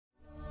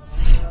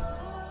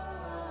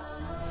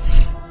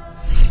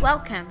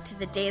Welcome to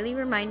the Daily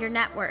Reminder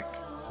Network.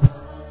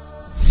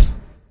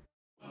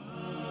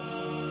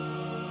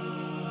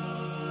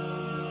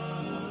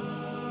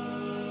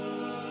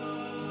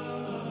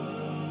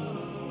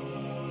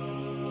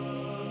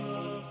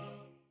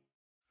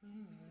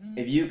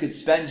 If you could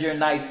spend your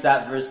nights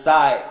at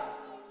Versailles,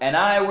 and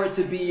I were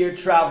to be your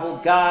travel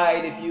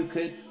guide, if you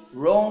could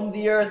roam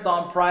the earth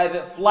on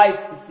private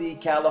flights to see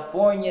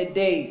California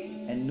days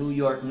and New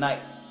York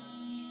nights,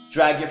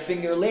 drag your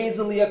finger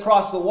lazily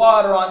across the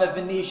water on a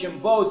Venetian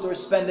boat, or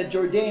spend a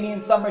Jordanian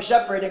summer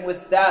shepherding with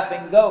staff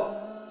and goat.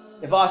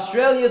 If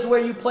Australia is where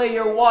you play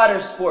your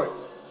water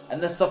sports, and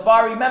the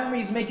safari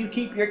memories make you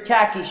keep your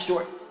khaki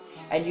shorts,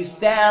 and you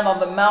stand on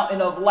the mountain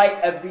of light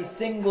every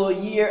single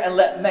year and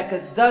let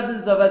Mecca's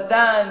dozens of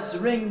adhans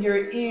ring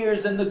your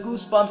ears, and the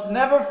goosebumps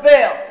never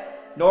fail,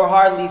 nor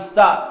hardly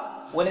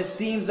stop, when it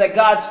seems that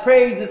God's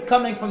praise is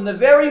coming from the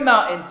very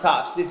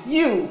mountaintops, if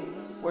you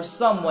were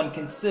someone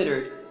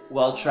considered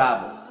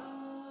well-traveled,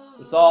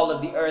 with all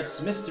of the earth's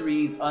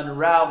mysteries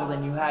unraveled,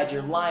 and you had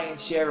your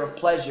lion's share of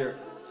pleasure,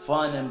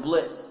 fun, and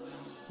bliss,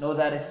 know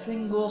that a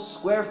single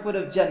square foot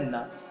of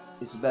Jannah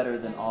is better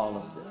than all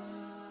of this.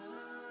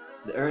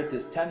 The earth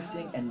is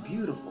tempting and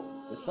beautiful,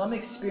 with some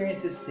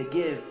experiences to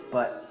give,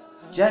 but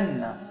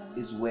Jannah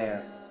is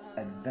where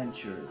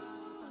adventurers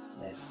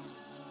live.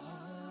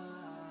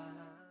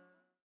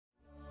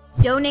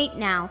 Donate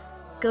now.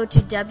 Go to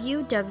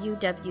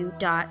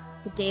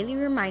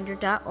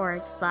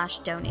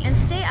www.thedailyreminder.org/donate and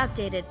stay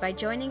updated by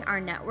joining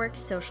our network's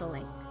social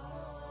links.